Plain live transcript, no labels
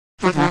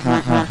I'm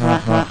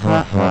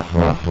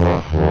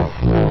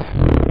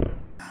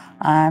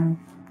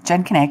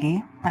Jen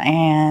Kanagy,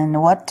 and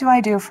what do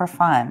I do for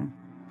fun?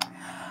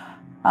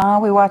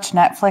 We watch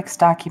Netflix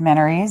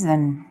documentaries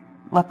and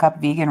look up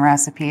vegan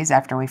recipes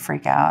after we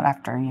freak out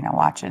after,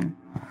 watching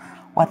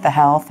What the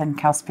Health and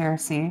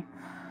Cowspiracy.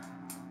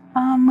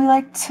 We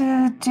like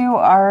to do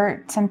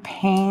art and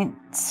paint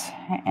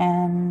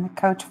and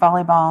coach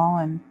volleyball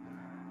and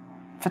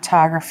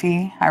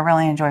photography. I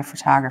really enjoy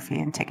photography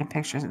and taking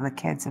pictures of the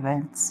kids'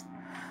 events.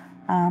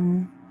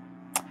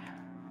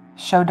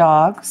 Show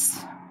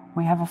dogs.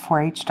 We have a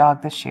 4-H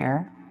dog this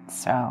year,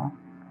 so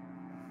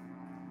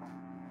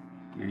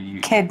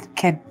kid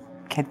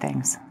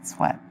things. That's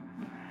what.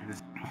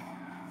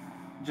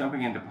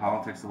 Jumping into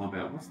politics a little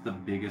bit, what's the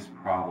biggest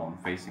problem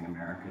facing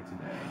America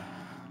today?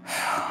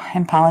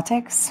 In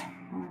politics?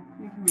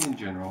 It can be in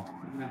general.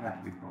 It doesn't have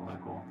to be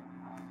political.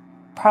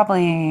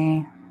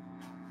 Probably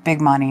big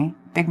money.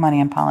 Big money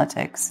in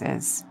politics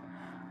is,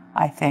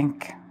 I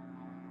think,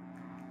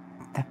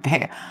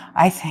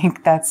 I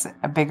think that's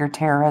a bigger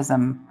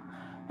terrorism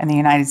in the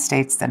United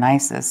States than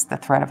ISIS. The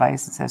threat of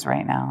ISIS is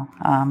right now.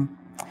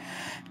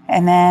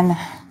 And then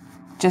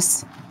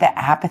just the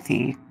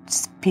apathy.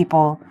 Just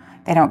people,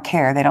 they don't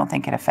care. They don't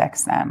think it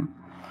affects them.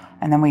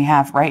 And then we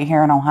have, right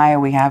here in Ohio,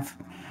 we have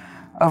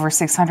over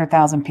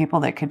 600,000 people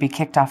that could be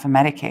kicked off of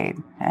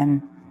Medicaid.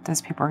 And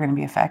those people are going to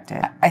be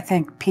affected. I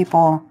think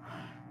people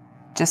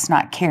just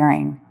not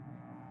caring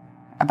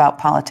about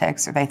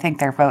politics, or they think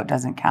their vote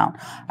doesn't count.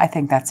 I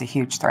think that's a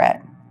huge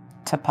threat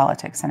to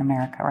politics in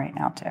America right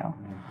now, too.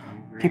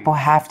 People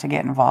have to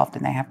get involved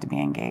and they have to be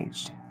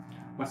engaged.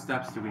 What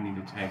steps do we need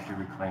to take to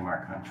reclaim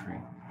our country?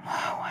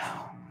 Oh,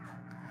 wow.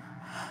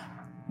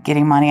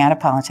 Getting money out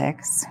of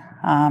politics.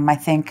 I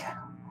think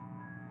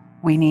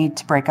we need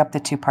to break up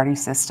the two-party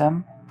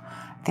system.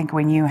 I think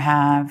when you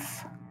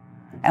have,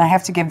 and I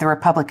have to give the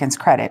Republicans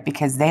credit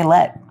because they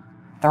let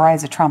the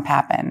rise of Trump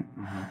happen.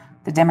 Mm-hmm.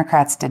 The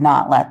Democrats did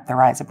not let the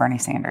rise of Bernie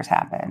Sanders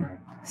happen. Right.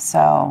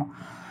 So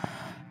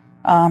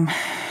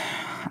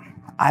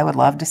I would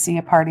love to see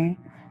a party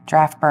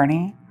draft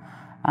Bernie.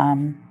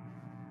 I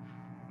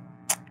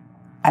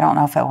don't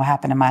know if it will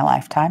happen in my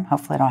lifetime.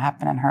 Hopefully it'll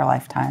happen in her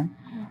lifetime.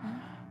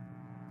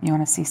 Mm-hmm. You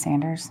want to see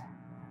Sanders?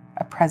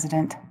 A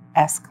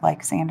president-esque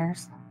like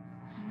Sanders?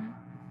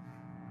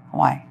 Mm-hmm.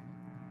 Why?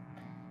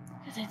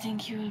 Because I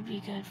think he would be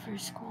good for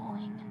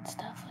schooling and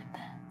stuff like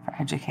that. For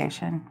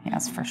education?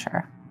 Yes, mm-hmm. For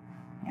sure.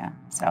 Yeah,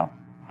 so.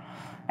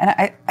 And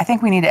I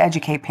think we need to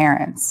educate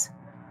parents.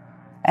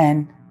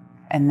 And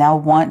they'll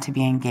want to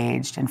be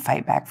engaged and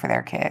fight back for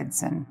their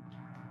kids and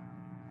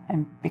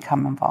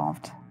become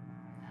involved.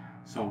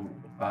 So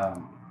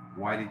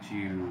why did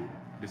you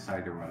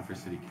decide to run for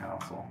city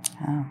council?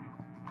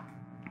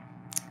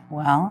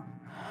 Well,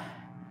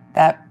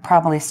 that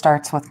probably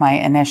starts with my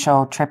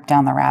initial trip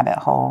down the rabbit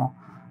hole.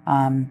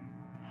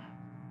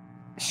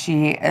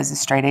 She is a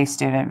straight A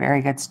student,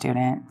 very good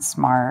student,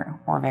 smart.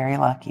 We're very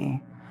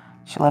lucky.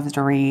 She loves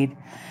to read.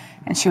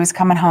 And she was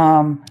coming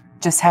home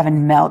just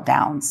having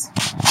meltdowns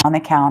on the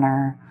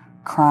counter,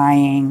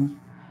 crying,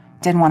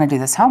 didn't want to do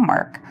this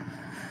homework.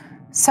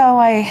 So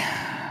I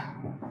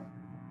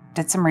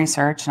did some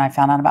research and I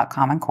found out about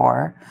Common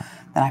Core.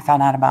 Then I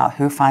found out about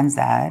who funds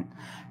that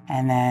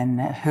and then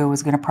who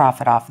was going to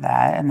profit off of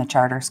that and the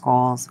charter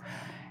schools.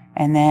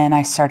 And then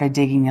I started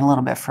digging a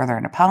little bit further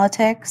into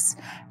politics.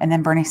 And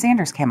then Bernie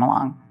Sanders came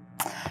along.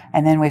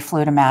 And then we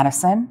flew to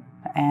Madison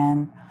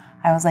and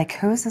I was like,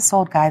 who's this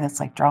old guy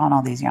that's like drawing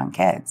all these young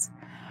kids?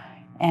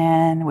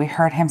 And we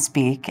heard him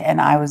speak,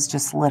 and I was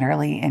just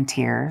literally in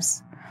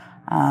tears.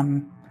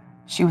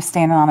 She was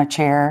standing on a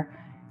chair,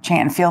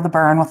 chanting "Feel the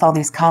Burn" with all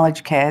these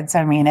college kids.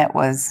 I mean, it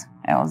was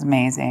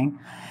amazing.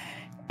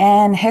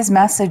 And his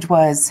message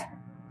was,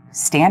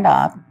 stand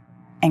up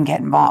and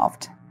get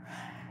involved.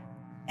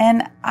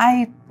 And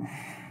I've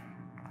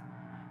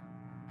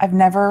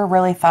never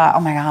really thought,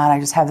 oh my God, I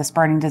just have this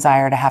burning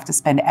desire to have to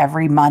spend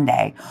every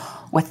Monday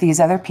with these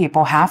other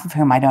people, half of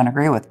whom I don't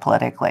agree with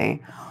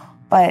politically.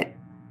 But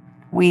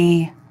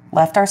we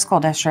left our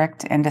school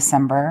district in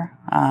December.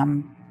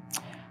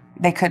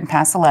 They couldn't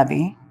pass a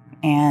levy,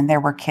 and there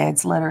were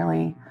kids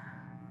literally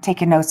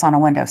taking notes on a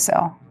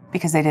windowsill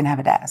because they didn't have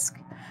a desk.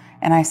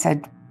 And I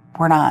said,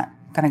 we're not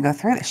going to go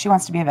through this. She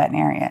wants to be a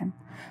veterinarian.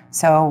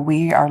 So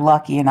we are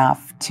lucky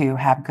enough to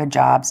have good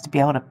jobs to be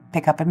able to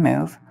pick up and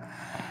move.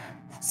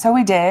 So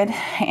we did,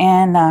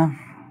 and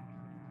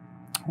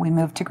we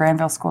moved to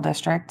Granville School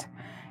District.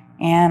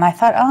 And I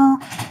thought, oh,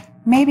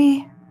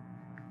 maybe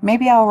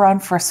I'll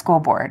run for school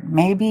board.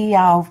 Maybe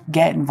I'll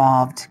get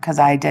involved because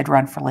I did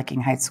run for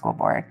Licking Heights School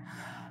Board.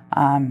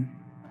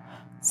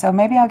 So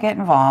maybe I'll get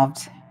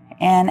involved.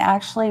 And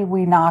actually,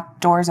 we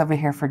knocked doors over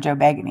here for Joe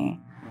Begany,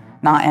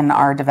 not in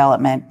our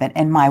development, but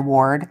in my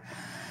ward.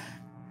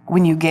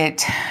 When you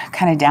get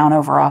kind of down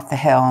over off the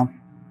hill,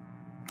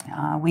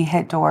 we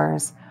hit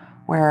doors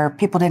where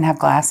people didn't have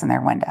glass in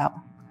their window.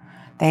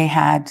 They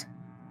had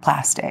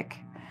plastic.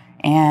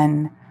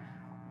 And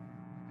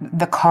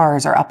the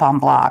cars are up on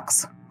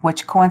blocks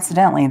which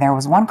coincidentally, there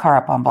was one car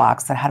up on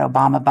blocks that had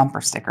Obama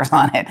bumper stickers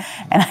on it.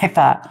 And I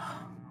thought,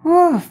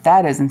 whew, if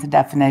that isn't the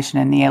definition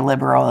of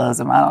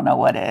neoliberalism, I don't know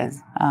what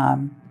is.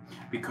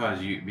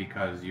 Because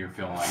you're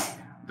feeling like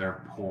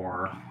they're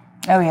poor.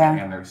 Oh, yeah.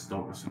 And they're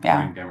still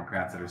supporting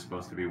Democrats that are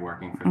supposed to be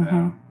working for Mm-hmm.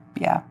 them.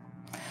 Yeah.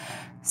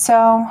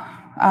 So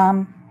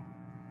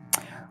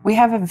we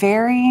have a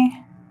very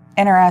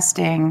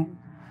interesting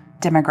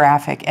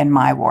demographic in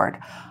my ward.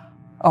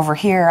 Over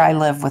here, I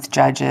live with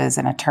judges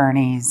and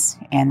attorneys,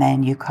 and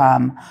then you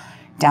come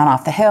down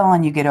off the hill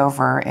and you get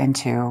over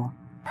into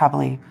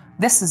probably,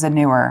 this is a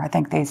newer, I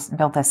think they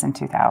built this in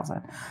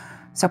 2000.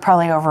 So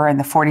probably over in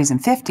the 40s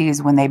and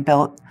 50s when they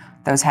built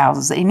those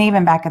houses, and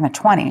even back in the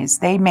 20s,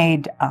 they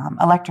made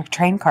electric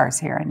train cars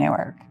here in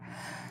Newark.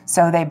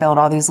 So they built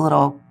all these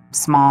little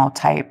small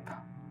type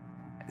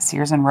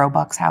Sears and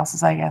Roebuck's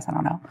houses, I guess, I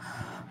don't know.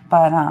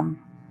 But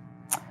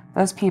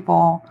those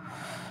people,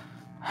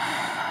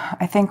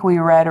 I think we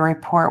read a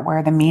report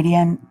where the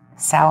median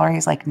salary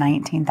is like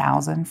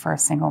 $19,000 for a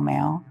single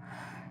male.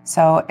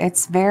 So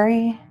it's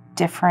very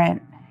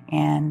different,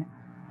 and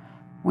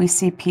we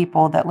see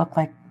people that look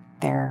like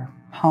they're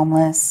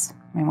homeless.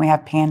 I mean, we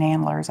have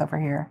panhandlers over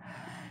here.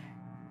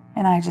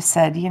 And I just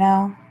said,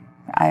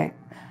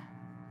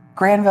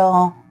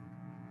 Granville,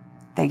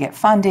 they get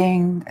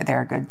funding,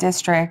 they're a good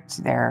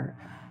district,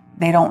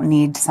 they don't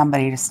need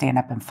somebody to stand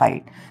up and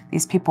fight.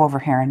 These people over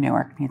here in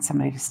Newark need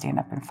somebody to stand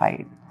up and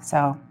fight.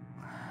 So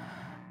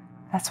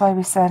that's why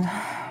we said,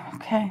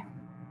 okay,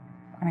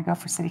 we're going to go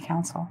for city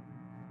council.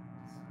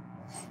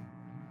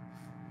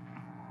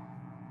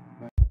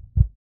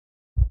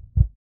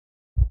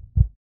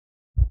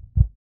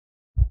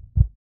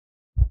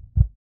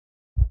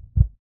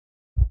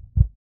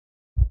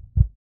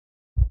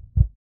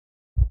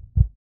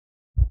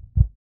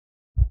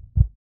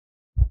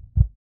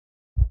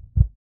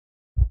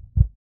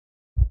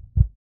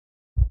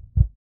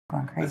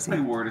 Going crazy. Let's play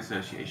word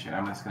association.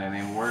 I'm just going to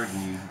name a word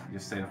and you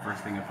just say the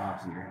first thing that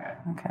pops in your head.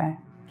 Okay.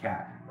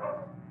 Cat.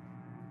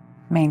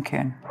 Maine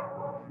Coon.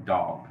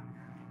 Dog.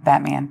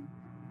 Batman.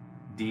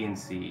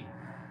 DNC.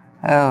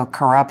 Oh,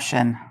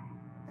 corruption.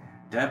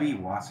 Debbie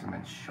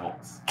Wasserman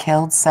Schultz.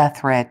 Killed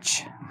Seth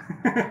Rich.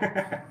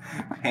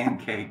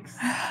 Pancakes.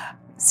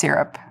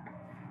 Syrup.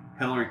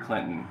 Hillary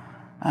Clinton.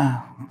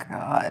 Oh,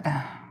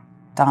 God.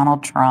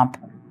 Donald Trump.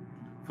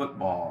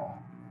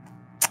 Football.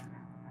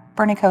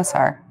 Bernie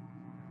Kosar.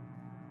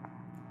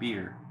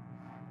 Beer.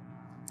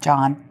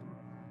 John.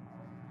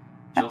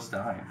 Jill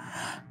Stein.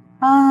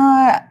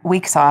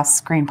 Weak sauce.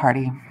 Green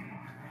Party.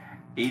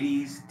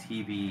 80s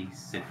TV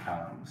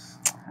sitcoms.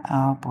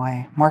 Oh,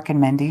 boy. Mork and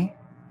Mindy.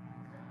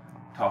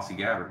 Tulsi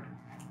Gabbard.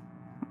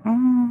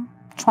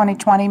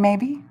 2020,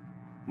 maybe.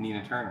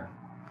 Nina Turner.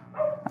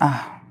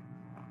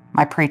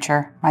 My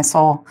preacher. My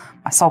soul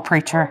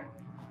preacher.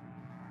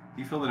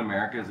 Do you feel that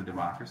America is a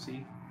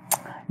democracy?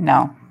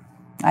 No.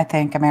 I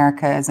think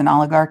America is an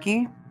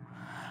oligarchy.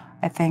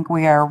 I think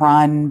we are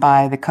run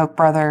by the Koch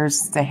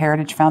brothers, the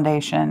Heritage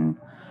Foundation,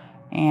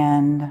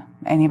 and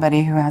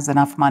anybody who has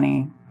enough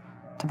money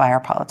to buy our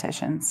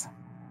politicians.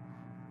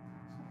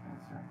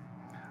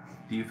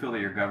 Do you feel that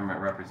your government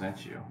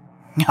represents you?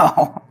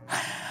 No.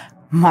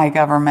 My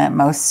government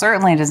most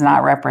certainly does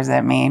not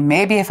represent me.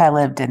 Maybe if I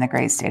lived in the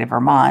great state of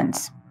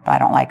Vermont, but I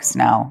don't like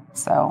snow,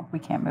 so we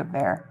can't move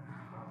there.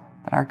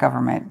 But our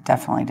government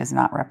definitely does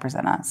not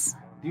represent us.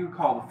 Do you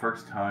recall the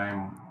first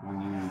time when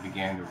you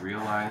began to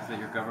realize that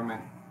your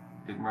government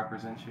didn't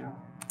represent you?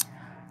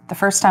 The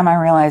first time I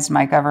realized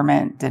my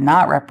government did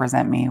not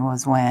represent me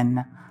was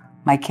when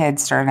my kid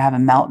started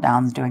having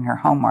meltdowns doing her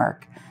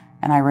homework,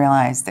 and I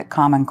realized that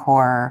Common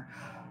Core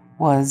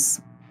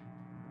was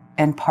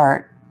in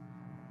part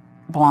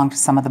belonged to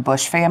some of the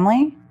Bush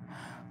family,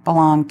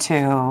 belonged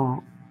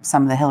to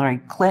some of the Hillary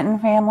Clinton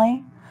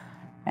family,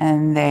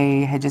 and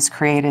they had just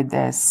created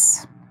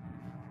this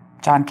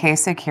John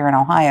Kasich here in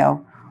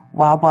Ohio,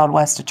 Wild Wild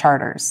West of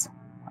charters.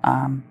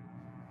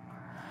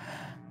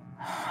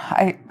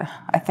 I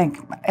think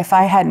if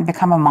I hadn't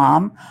become a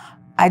mom,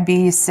 I'd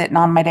be sitting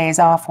on my days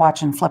off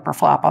watching Flip or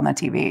Flop on the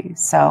TV.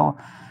 So,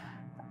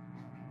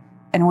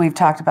 and we've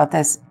talked about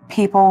this,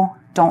 people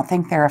don't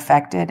think they're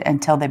affected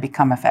until they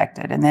become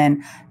affected. And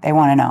then they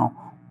want to know,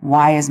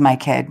 why is my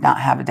kid not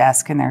have a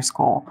desk in their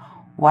school?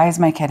 Why is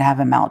my kid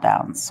having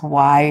meltdowns?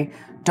 Why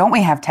don't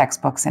we have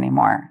textbooks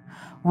anymore?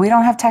 We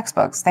don't have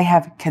textbooks. They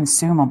have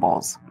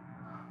consumables.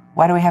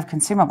 Why do we have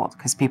consumables?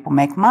 Because people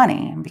make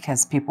money and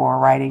because people are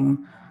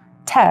writing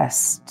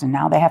tests, and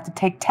now they have to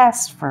take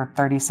tests for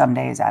 30-some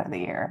days out of the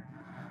year.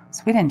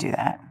 So we didn't do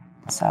that.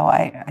 So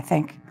I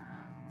think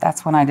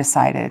that's when I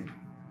decided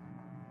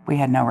we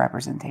had no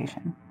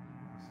representation.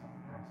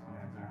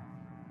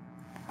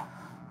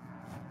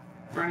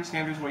 Bernie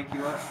Sanders wake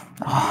you up?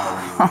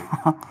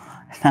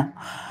 No.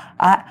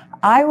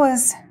 I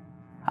was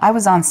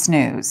on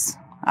snooze.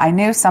 I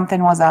knew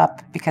something was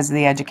up because of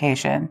the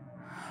education.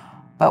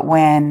 But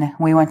when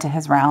we went to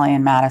his rally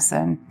in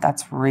Madison,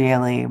 that's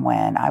really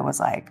when I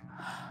was like,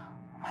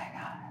 oh my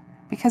God.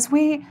 Because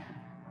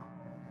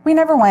We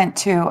never went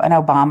to an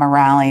Obama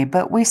rally,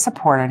 but we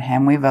supported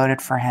him. We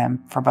voted for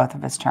him for both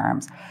of his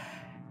terms.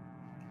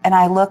 And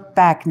I look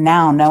back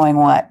now knowing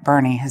what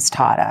Bernie has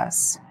taught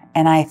us.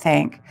 And I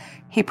think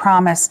he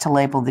promised to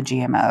label the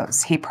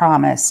GMOs. He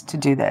promised to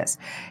do this.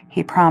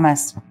 He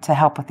promised to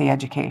help with the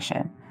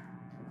education.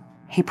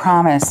 He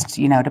promised,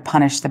 to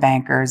punish the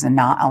bankers and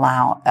not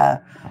allow a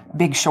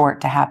big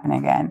short to happen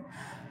again.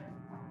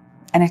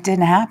 And it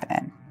didn't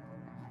happen.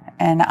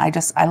 And I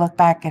look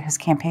back at his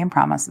campaign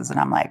promises and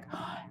I'm like,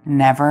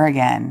 never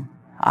again.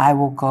 I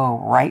will go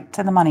right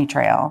to the money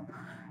trail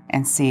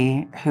and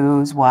see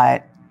who's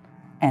what.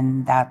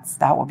 And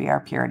that will be our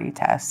purity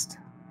test.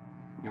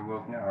 You're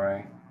woke now,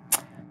 right?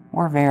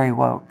 We're very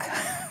woke.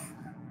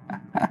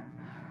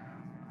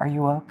 Are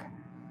you woke?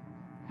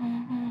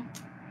 Mm-hmm.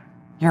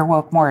 You're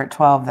woke more at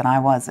 12 than I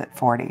was at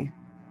 40.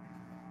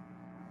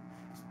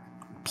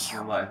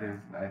 Well, I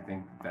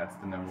think that's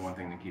the number one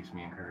thing that keeps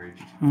me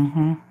encouraged.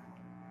 Mm-hmm.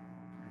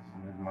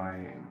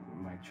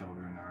 My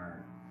children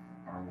are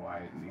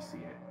white and they see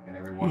it, and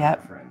every one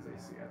Yep. of their friends, they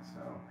see it.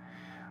 So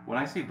when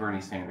I see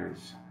Bernie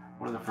Sanders,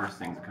 what are the first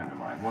things that come to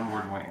mind? One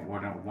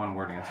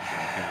word answer.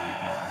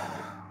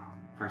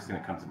 First thing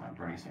that comes to mind,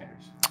 Bernie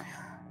Sanders.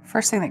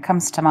 First thing that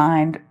comes to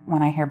mind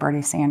when I hear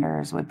Bernie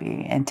Sanders would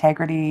be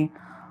integrity,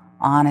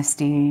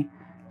 honesty,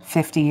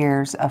 50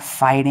 years of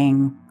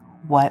fighting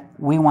what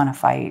we want to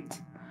fight.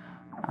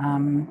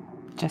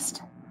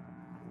 Just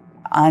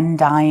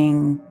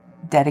undying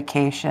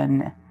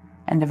dedication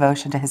and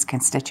devotion to his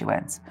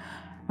constituents.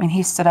 I mean,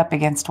 he stood up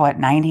against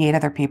 98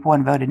 other people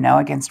and voted no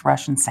against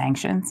Russian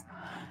sanctions.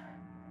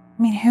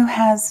 I mean, who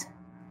has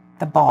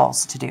the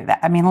balls to do that?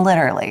 I mean,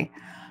 literally,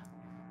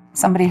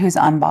 somebody who's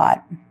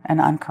unbought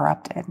and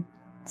uncorrupted.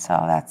 So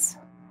that's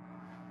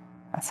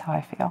how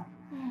I feel.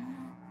 Mm-hmm.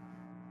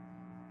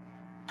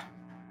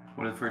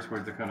 What are the first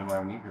words that come to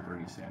mind when you hear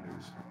Bernie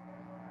Sanders?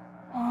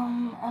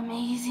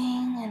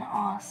 Amazing and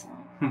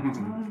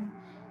awesome.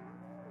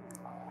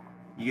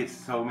 You get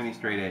so many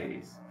straight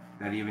A's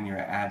that even your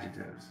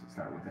adjectives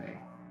start with A.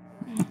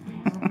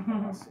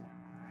 Mm-hmm. Awesome.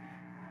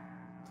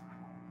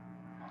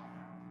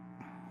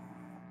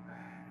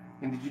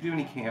 And did you do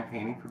any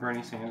campaigning for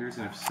Bernie Sanders?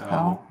 And if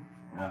so,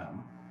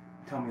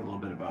 tell me a little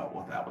bit about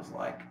what that was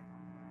like.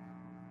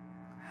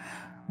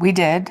 We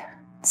did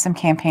some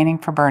campaigning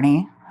for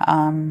Bernie.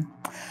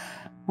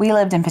 We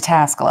lived in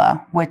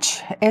Pataskala,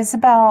 which was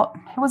about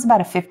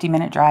a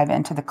 50-minute drive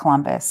into the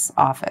Columbus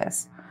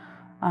office.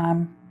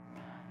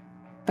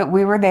 But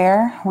we were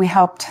there. We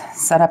helped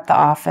set up the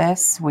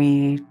office.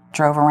 We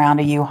drove around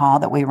a U-Haul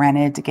that we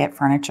rented to get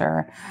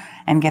furniture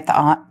and get the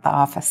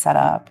office set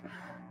up.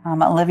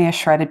 Olivia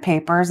shredded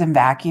papers and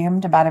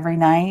vacuumed about every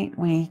night.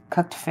 We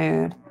cooked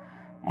food.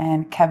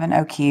 And Kevin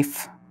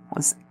O'Keefe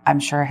I'm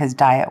sure his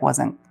diet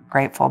wasn't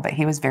grateful, but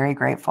he was very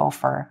grateful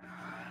for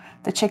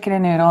the chicken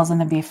and noodles and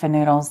the beef and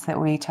noodles that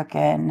we took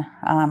in.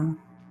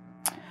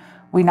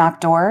 We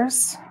knocked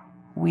doors.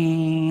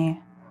 We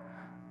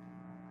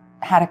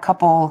had a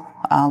couple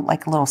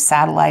little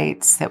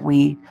satellites that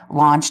we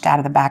launched out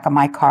of the back of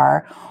my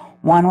car.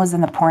 One was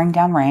in the pouring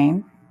down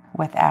rain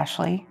with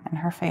Ashley and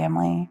her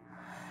family.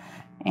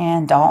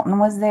 And Dalton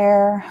was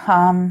there.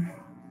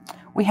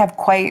 We have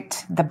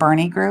quite the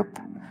Bernie group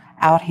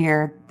out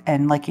here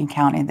in Licking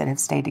County that have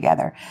stayed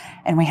together.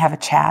 And we have a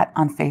chat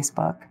on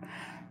Facebook.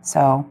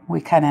 So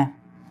we kind of,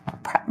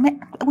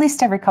 at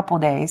least every couple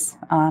of days.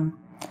 And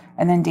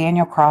then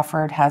Daniel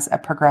Crawford has a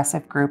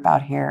progressive group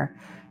out here.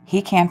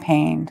 He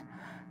campaigned.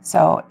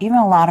 So even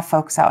a lot of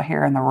folks out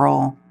here in the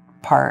rural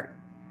part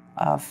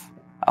of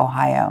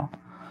Ohio,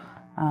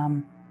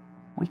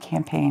 we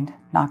campaigned,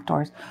 knocked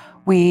doors.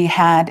 We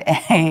had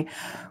a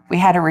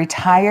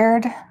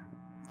retired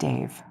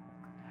Dave.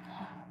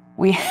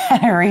 We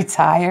had a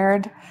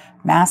retired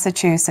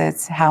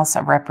Massachusetts House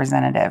of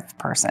Representative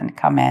person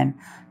come in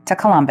to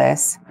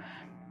Columbus,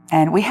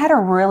 and we had a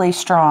really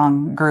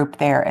strong group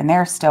there, and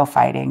they're still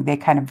fighting. They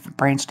kind of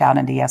branched out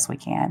into Yes We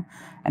Can,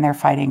 and they're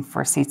fighting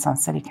for seats on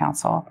city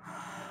council.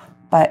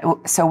 But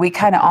so we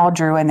kind of all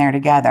drew in there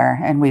together,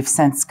 and we've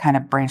since kind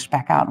of branched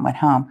back out and went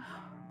home.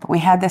 But we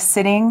had this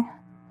sitting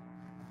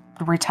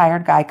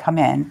retired guy come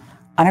in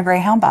on a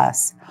Greyhound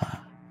bus,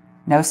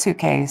 no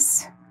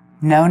suitcase,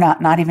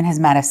 not even his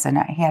medicine.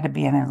 He had to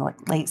be in his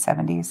late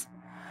 70s.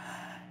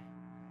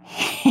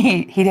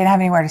 He didn't have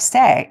anywhere to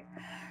stay.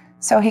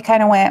 So he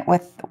kind of went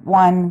with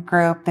one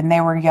group, and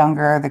they were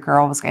younger. The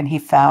girl and he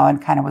fell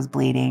and kind of was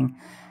bleeding,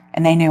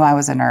 and they knew I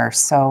was a nurse.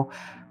 So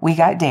we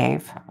got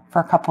Dave for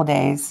a couple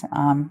days.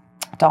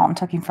 Dalton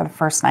took him for the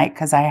first night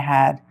because I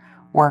had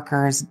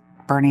workers,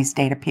 Bernie's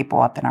data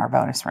people up in our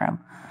bonus room.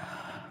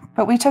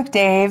 But we took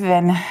Dave,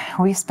 and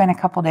we spent a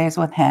couple days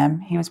with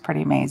him. He was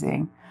pretty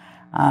amazing.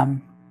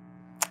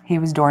 He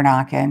was door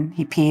knocking.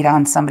 He peed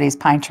on somebody's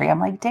pine tree. I'm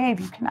like,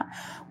 Dave, you cannot.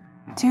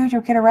 Dude,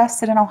 you'll get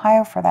arrested in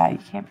Ohio for that. You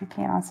can't be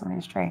peeing on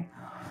somebody's tree.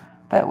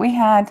 But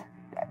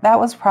that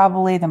was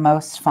probably the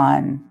most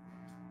fun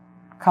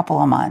couple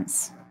of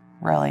months,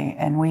 really.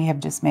 And we have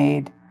just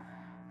made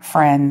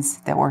friends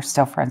that we're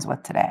still friends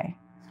with today.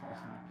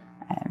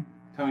 Awesome. And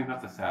Tell me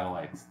about the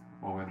satellites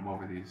What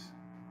were these?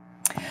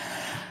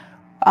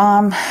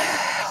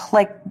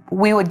 Like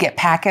we would get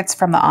packets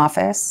from the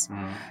office.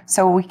 Mm-hmm.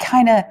 So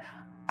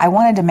I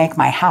wanted to make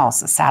my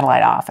house a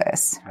satellite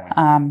office.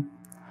 Okay.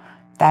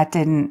 That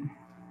didn't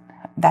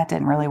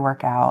really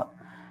work out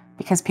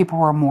because people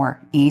were more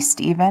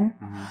east even.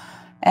 Mm-hmm.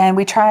 And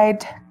we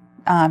tried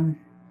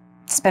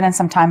spending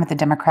some time at the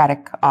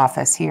Democratic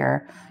office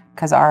here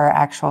because our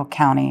actual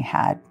county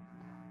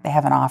they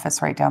have an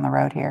office right down the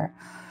road here.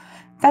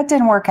 That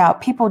didn't work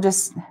out. People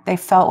they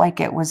felt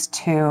like it was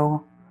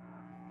too,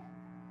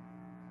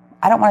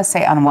 I don't want to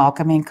say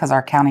unwelcoming because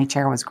our county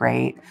chair was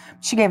great.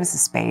 She gave us a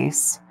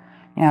space.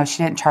 You know,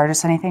 she didn't charge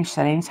us anything. She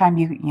said, anytime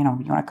you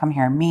want to come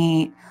here and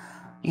meet,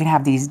 you can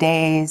have these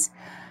days.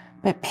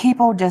 But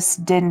people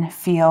just didn't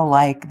feel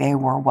like they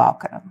were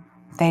welcome.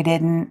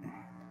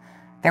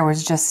 There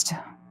was just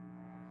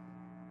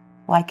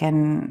like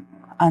an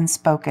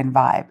unspoken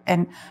vibe.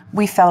 And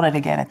we felt it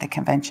again at the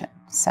convention.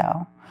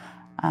 So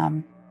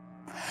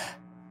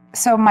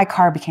my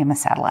car became a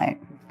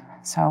satellite.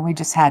 So we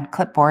just had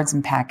clipboards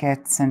and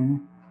packets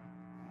and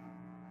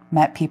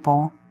met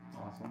people.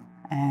 Awesome.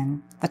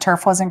 And the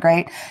turf wasn't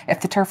great.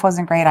 If the turf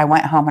wasn't great, I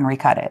went home and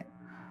recut it.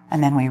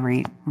 And then we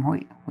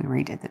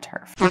redid the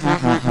turf.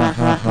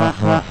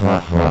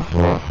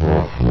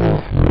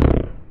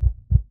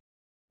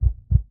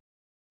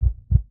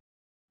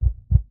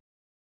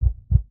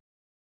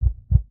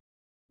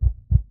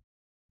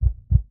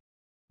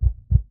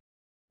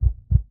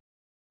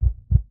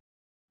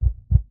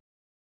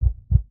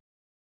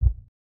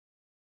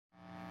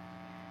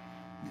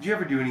 Did you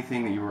ever do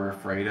anything that you were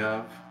afraid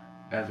of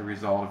as a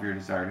result of your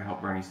desire to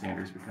help Bernie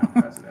Sanders become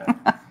president?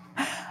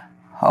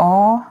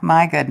 Oh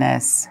my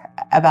goodness.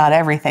 About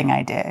everything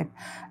I did.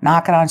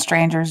 Knocking on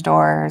strangers'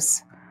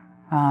 doors,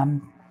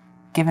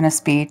 giving a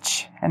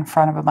speech in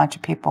front of a bunch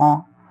of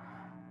people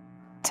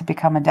to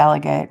become a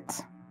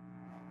delegate,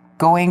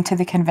 going to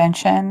the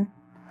convention.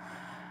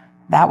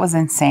 That was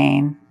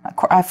insane.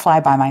 I fly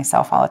by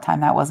myself all the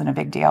time. That wasn't a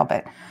big deal,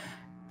 but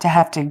to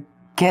have to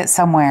get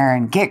somewhere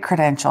and get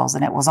credentials,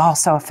 and it was all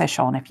so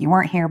official. And if you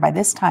weren't here by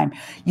this time,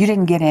 you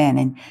didn't get in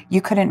and you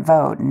couldn't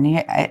vote. And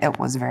it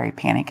was very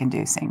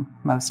panic-inducing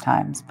most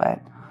times. But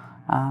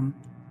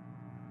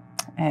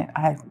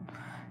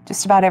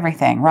just about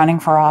everything, running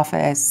for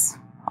office,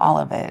 all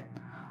of it,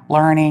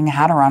 learning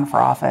how to run for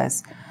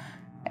office.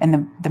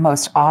 And the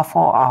most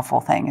awful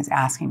thing is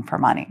asking for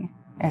money.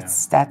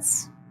 That's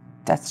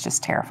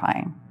just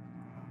terrifying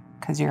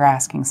because you're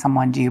asking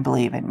someone, do you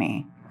believe in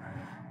me?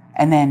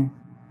 And then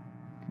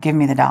give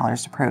me the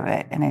dollars to prove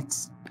it. And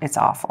it's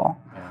awful.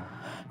 Yeah.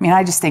 I mean,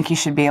 I just think you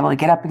should be able to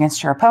get up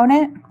against your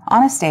opponent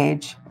on a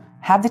stage,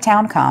 have the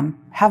town come,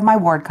 have my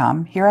ward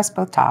come, hear us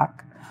both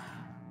talk,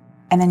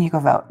 and then you go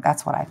vote.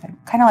 That's what I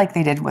think. Kind of like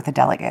they did with the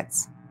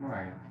delegates.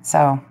 Right.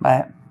 So,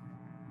 but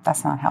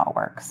that's not how it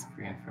works.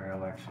 Free and fair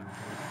elections.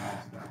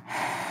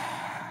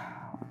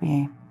 It would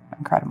be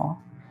incredible.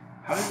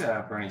 How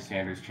did Bernie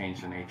Sanders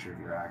change the nature of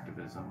your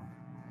activism?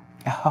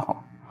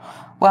 Oh,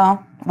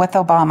 well, with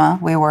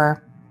Obama, we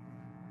were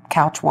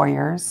couch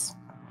warriors.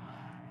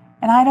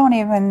 And I don't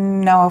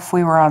even know if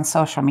we were on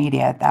social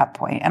media at that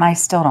point. And I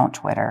still don't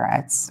Twitter.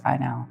 I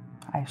know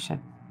I should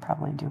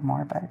probably do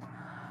more, but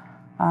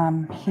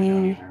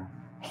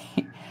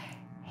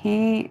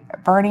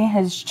Bernie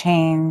has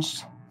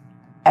changed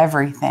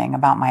everything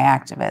about my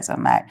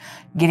activism, at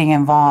getting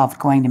involved,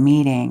 going to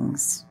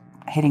meetings,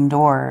 hitting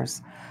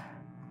doors.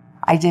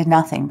 I did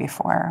nothing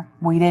before.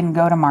 We didn't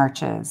go to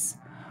marches.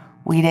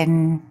 We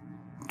didn't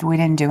do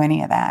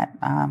any of that.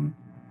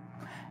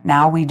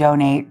 Now we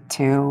donate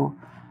to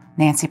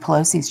Nancy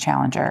Pelosi's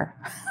Challenger.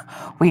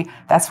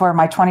 That's where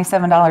my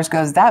 $27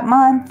 goes that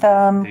month.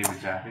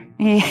 David Jaffe?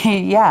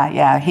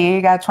 Yeah. He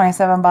got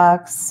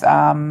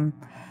 $27.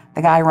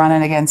 The guy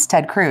running against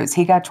Ted Cruz,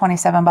 he got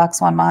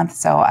 $27 one month.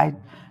 So I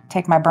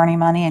take my Bernie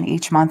money, and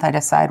each month I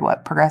decide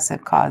what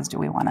progressive cause do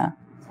we want to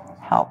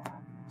help.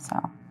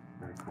 So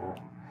very cool.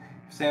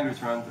 If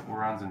Sanders runs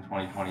in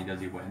 2020,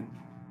 does he win?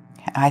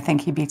 I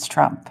think he beats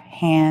Trump,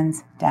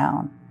 hands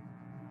down.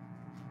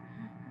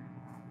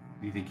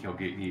 Do you think he would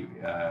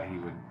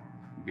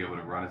be able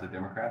to run as a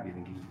Democrat? Do you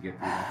think he could get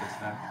through that this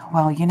time?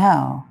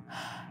 Well,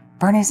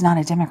 Bernie's not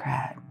a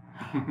Democrat.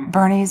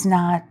 Bernie's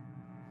not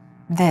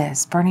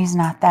this. Bernie's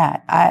not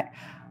that.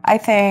 I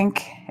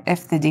think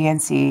if the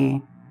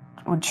DNC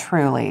would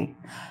truly,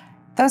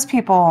 those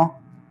people,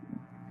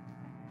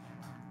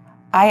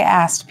 I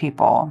asked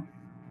people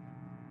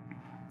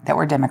that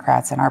were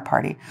Democrats in our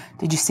party,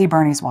 did you see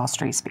Bernie's Wall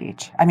Street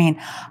speech? I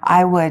mean,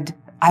 I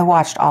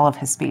watched all of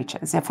his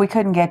speeches. If we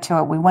couldn't get to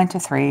it, we went to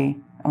 3,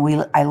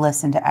 and I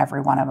listened to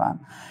every one of them.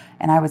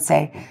 And I would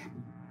say,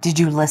 did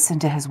you listen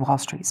to his Wall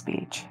Street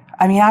speech?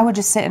 I mean, I would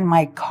just sit in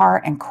my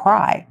car and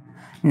cry.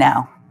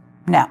 No,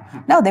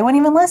 they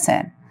wouldn't even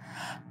listen.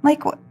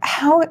 Like,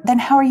 how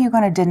are you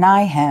going to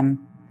deny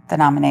him the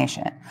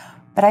nomination?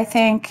 But I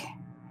think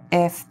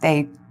if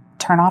they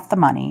turn off the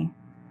money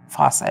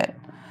faucet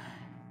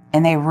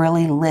and they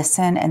really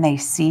listen and they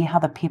see how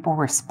the people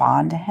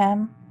respond to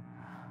him,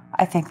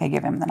 I think they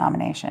give him the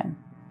nomination.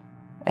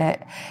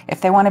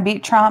 If they want to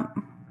beat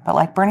Trump, but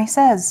like Bernie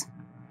says,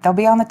 they'll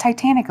be on the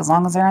Titanic as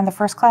long as they're in the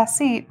first class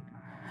seat,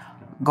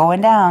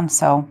 going down.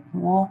 So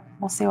we'll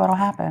see what'll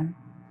happen.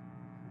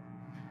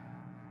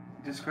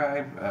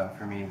 Describe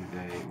for me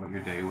today what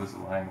your day was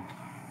like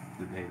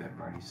the day that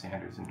Bernie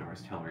Sanders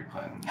endorsed Hillary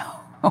Clinton.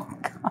 Oh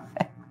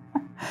God.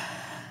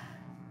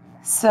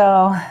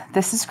 So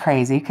this is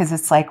crazy because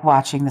it's like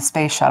watching the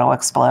space shuttle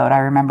explode. I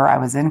remember I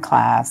was in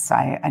class.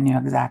 I knew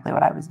exactly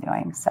what I was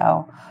doing.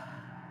 So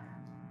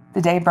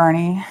the day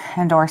Bernie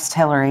endorsed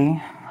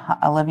Hillary,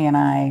 Olivia and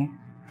I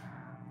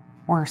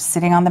were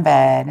sitting on the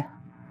bed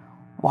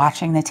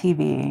watching the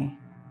TV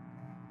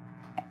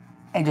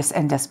and just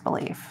in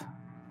disbelief.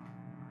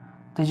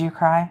 Did you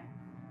cry?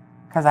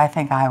 Because I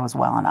think I was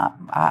welling up.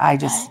 I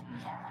just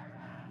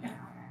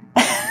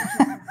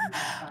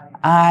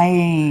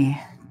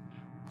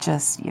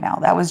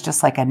that was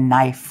just like a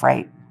knife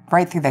right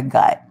through the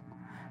gut.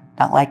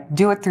 Not like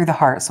do it through the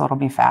heart so it'll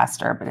be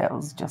faster, but it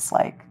was just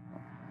like,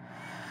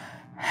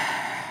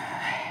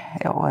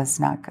 it was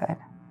not good.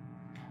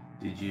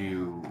 Did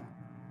you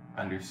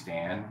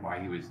understand why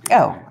he was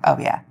doing it? Oh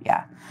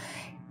yeah.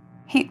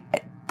 He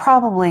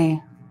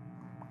probably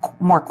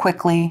more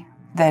quickly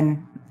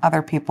than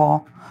other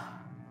people.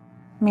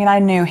 I mean, I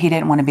knew he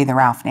didn't want to be the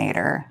Ralph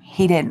Nader.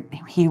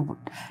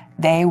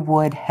 They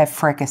would have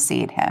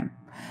fricasseed him.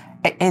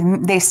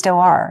 And they still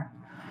are.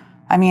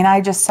 I mean, I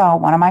just saw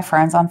one of my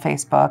friends on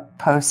Facebook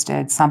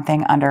posted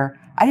something under,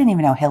 I didn't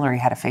even know Hillary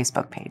had a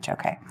Facebook page,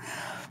 okay.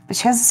 But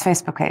she has this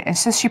Facebook page.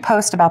 It's just she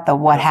posted about the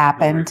what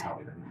happened.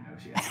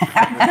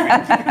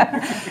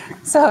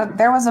 So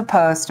there was a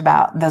post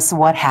about this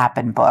What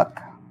Happened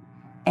book.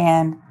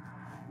 And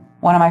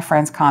one of my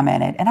friends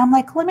commented, and I'm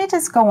like, let me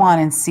just go on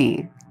and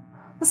see.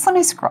 Let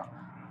me scroll.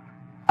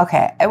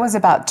 Okay, it was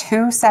about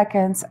 2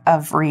 seconds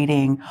of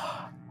reading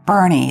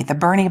Bernie, the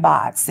Bernie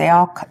bots.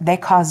 They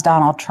caused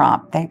Donald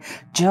Trump.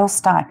 Jill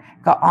Stein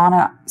go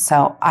on.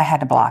 So I had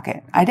to block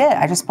it. I did.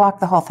 I just blocked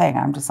the whole thing.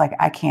 I'm just like,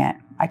 I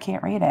can't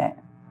read it.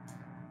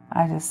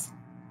 I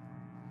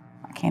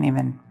can't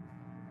even,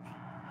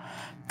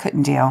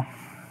 couldn't deal.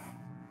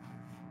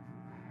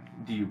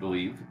 Do you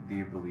believe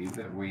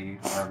that we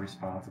are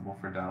responsible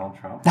for Donald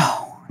Trump?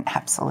 No,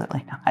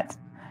 absolutely not.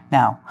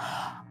 No.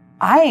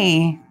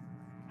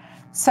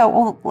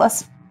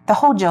 The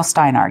whole Jill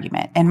Stein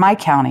argument, in my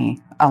county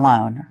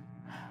alone,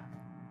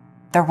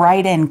 the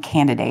write-in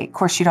candidate, of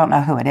course you don't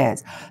know who it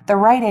is, the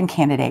write-in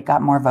candidate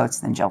got more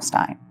votes than Jill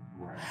Stein.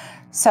 Right.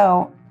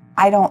 So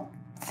I don't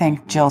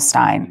think Jill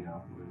Stein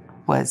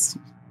was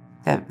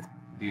the...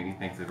 Do you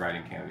think the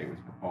write-in candidate was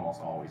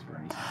almost always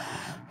Bernie Sanders?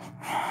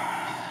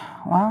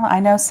 Well, I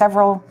know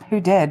several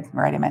who did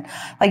write him in.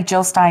 Like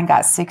Jill Stein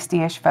got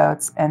 60-ish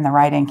votes, and the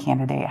write-in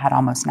candidate had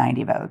almost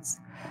 90 votes.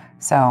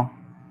 So,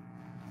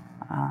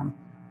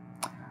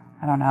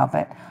 I don't know,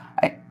 but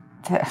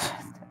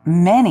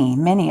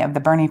many of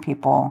the Bernie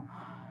people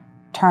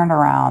turned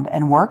around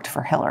and worked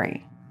for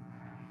Hillary.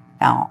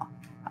 Now,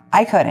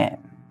 I couldn't.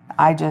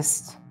 I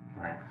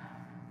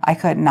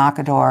couldn't knock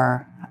a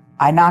door.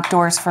 I knocked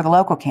doors for the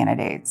local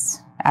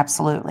candidates,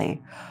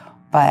 absolutely.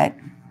 But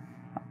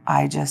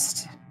after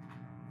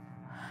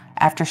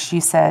she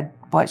said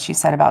what she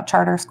said about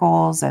charter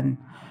schools and,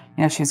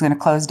 she was going to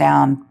close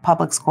down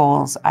public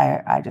schools,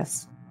 I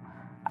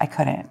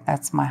couldn't.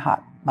 That's my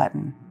hot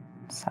button.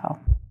 So.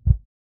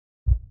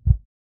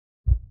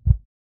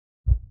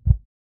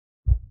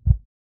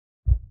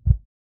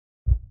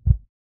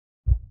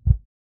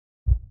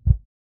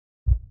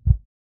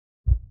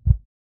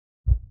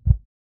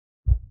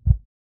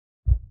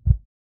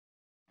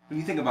 When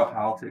you think about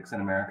politics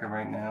in America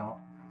right now,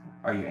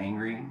 are you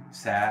angry,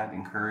 sad,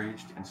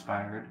 encouraged,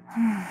 inspired?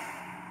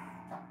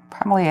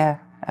 Probably a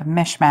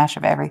mishmash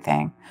of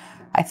everything.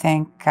 I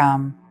think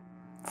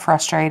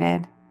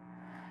frustrated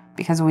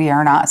because we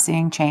are not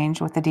seeing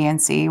change with the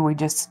DNC. We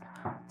just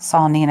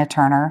saw Nina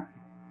Turner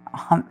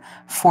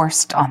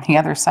forced on the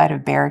other side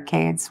of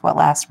barricades,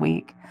 last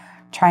week,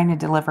 trying to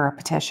deliver a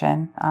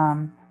petition.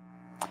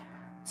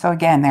 So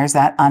again, there's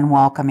that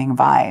unwelcoming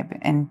vibe,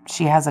 and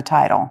she has a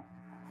title,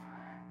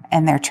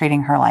 and they're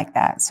treating her like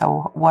that.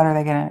 So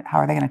how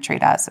are they going to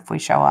treat us if we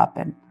show up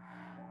and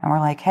we're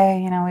like,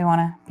 hey, we want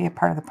to be a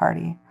part of the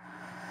party?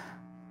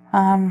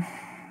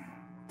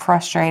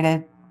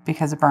 Frustrated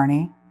because of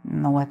Bernie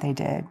and what they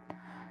did,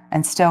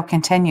 and still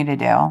continue to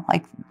do.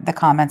 Like the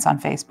comments on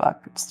Facebook,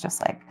 it's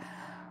just like,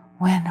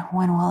 when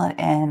will it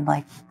end?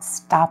 Like,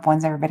 stop.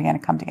 When's everybody going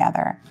to come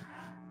together?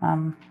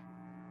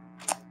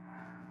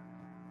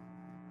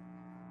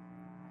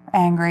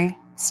 Angry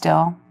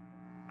still,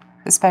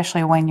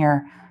 especially when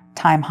your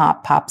time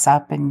hop pops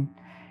up and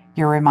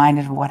you're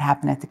reminded of what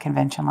happened at the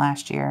convention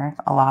last year.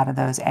 A lot of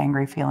those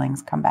angry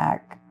feelings come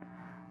back.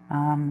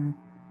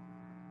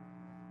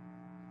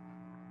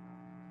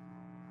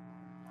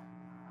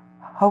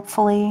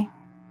 Hopefully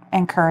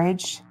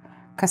encouraged,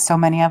 because so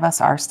many of us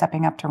are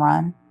stepping up to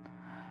run.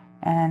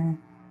 And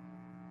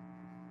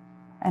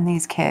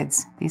these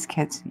kids,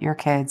 your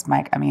kids,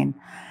 Mike,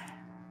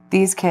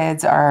 these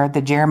kids are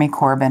the Jeremy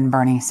Corbyn,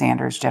 Bernie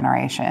Sanders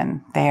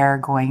generation. They are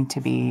going to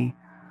be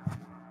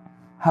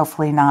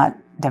hopefully not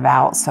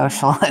devout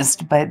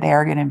socialist, but they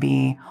are going to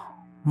be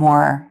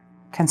more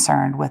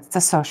concerned with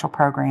the social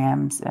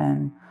programs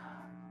and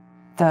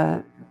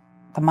the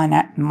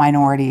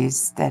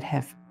minorities that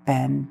have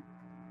been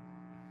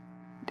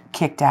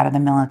kicked out of the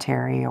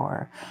military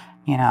or,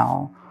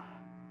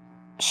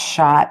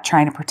 shot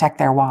trying to protect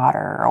their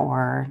water,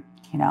 or,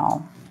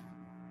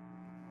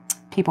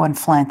 people in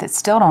Flint that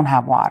still don't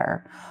have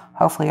water.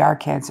 Hopefully our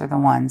kids are the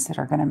ones that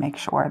are going to make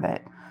sure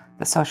that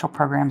the social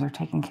programs are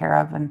taken care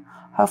of and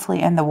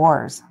hopefully end the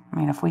wars. I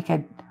mean, if we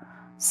could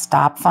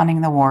stop funding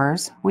the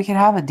wars, we could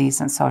have a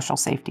decent social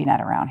safety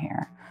net around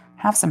here,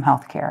 have some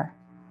health care.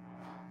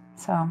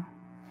 So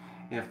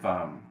if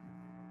the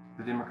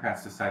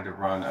Democrats decide to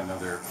run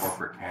another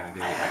corporate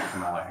candidate like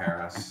Kamala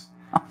Harris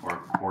or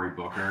Cory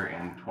Booker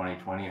in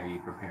 2020, are you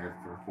prepared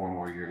for 4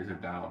 more years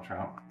of Donald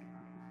Trump?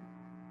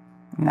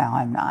 No,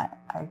 I'm not.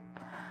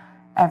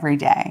 Every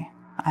day,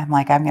 I'm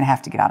like, I'm going to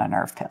have to get on a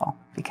nerve pill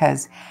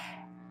because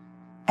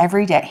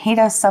every day he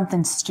does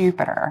something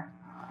stupider.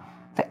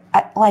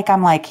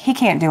 I'm like, he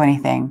can't do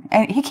anything.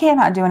 And he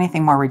cannot do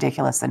anything more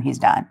ridiculous than he's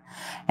done.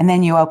 And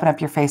then you open up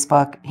your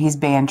Facebook, he's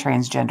banned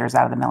transgenders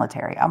out of the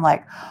military. I'm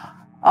like,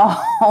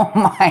 oh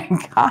my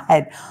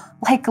God.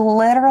 Like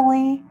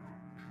literally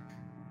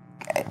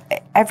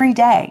every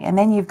day. And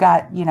then you've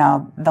got,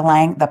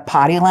 the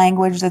potty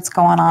language that's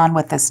going on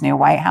with this new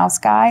White House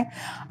guy.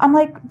 I'm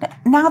like,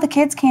 now the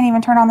kids can't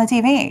even turn on the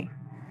TV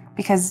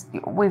because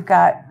we've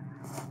got,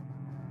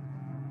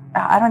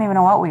 I don't even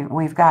know what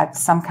we've got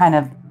some kind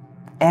of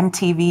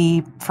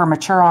MTV for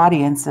mature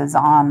audiences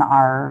on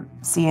our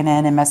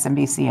CNN,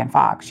 MSNBC, and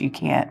Fox. You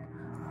can't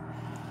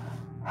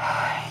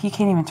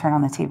even turn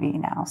on the TV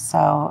now.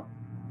 So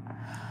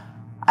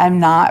I'm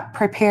not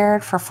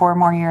prepared for 4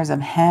 more years of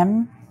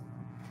him,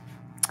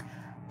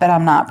 but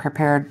I'm not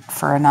prepared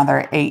for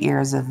another 8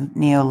 years of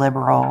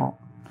neoliberal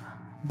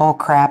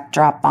bullcrap,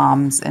 drop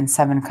bombs in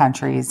 7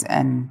 countries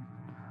and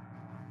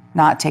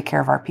not take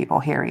care of our people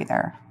here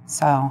either.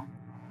 So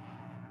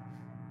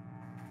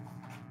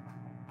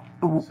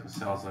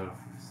Cells of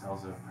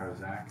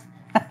Prozac.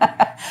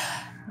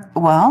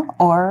 Well,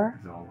 or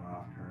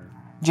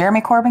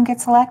Jeremy Corbyn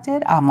gets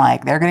elected, I'm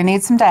like, they're going to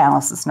need some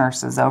dialysis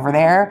nurses over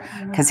there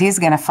because he's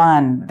going to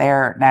fund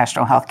their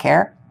national health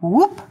care.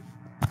 Whoop.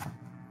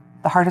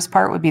 The hardest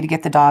part would be to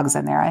get the dogs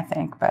in there, I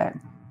think. But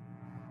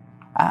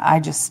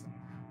I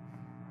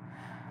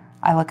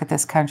look at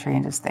this country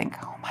and just think,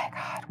 oh my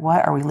God,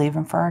 what are we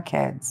leaving for our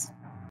kids?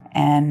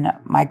 And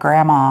my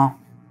grandma,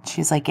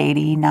 she's like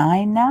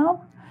 89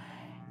 now.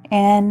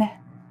 And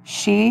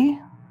she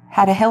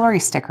had a Hillary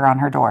sticker on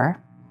her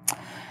door.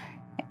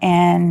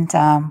 And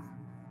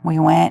we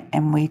went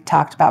and we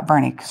talked about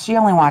Bernie because she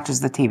only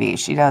watches the TV.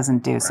 She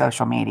doesn't do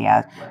social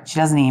media. She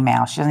doesn't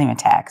email. She doesn't even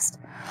text.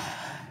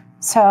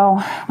 So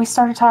we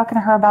started talking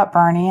to her about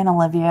Bernie, and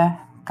Olivia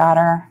got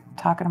her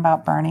talking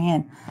about Bernie.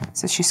 And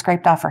so she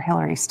scraped off her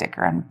Hillary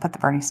sticker and put the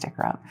Bernie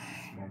sticker up.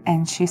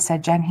 And she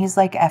said, Jen, he's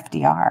like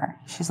FDR.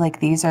 She's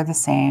like, these are the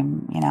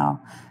same,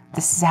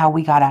 this is how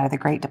we got out of the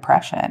Great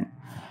Depression.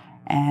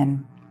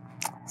 And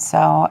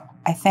so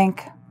I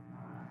think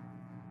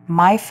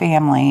my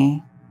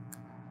family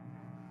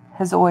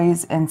has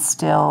always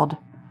instilled,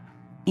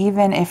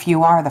 even if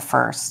you are the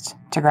first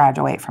to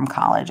graduate from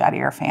college out of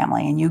your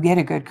family and you get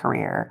a good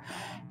career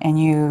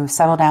and you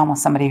settle down with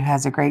somebody who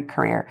has a great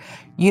career,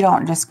 you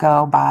don't just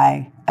go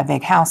buy a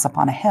big house up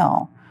on a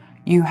hill.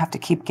 You have to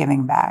keep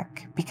giving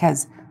back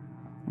because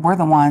we're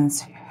the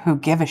ones who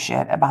give a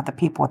shit about the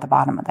people at the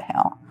bottom of the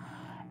hill.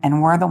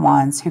 And we're the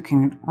ones who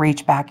can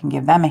reach back and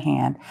give them a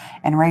hand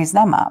and raise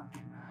them up.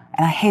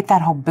 And I hate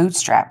that whole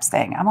bootstraps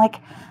thing. I'm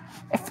like,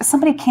 if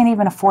somebody can't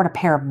even afford a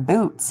pair of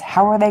boots,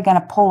 how are they going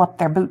to pull up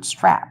their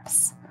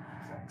bootstraps?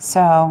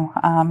 So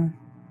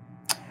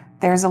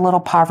there's a little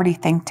poverty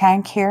think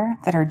tank here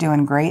that are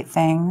doing great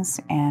things.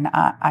 And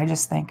I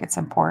just think it's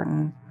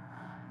important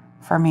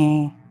for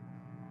me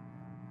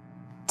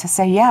to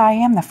say, yeah, I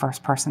am the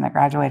first person that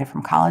graduated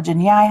from college.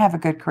 And yeah, I have a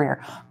good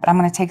career. But I'm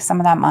going to take some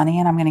of that money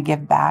and I'm going to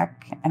give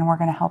back. And we're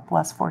going to help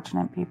less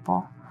fortunate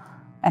people.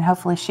 And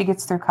hopefully she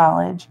gets through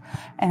college.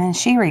 And then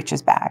she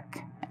reaches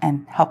back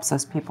and helps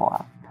those people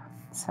up.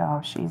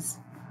 So she's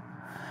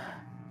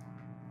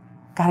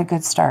got a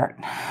good start.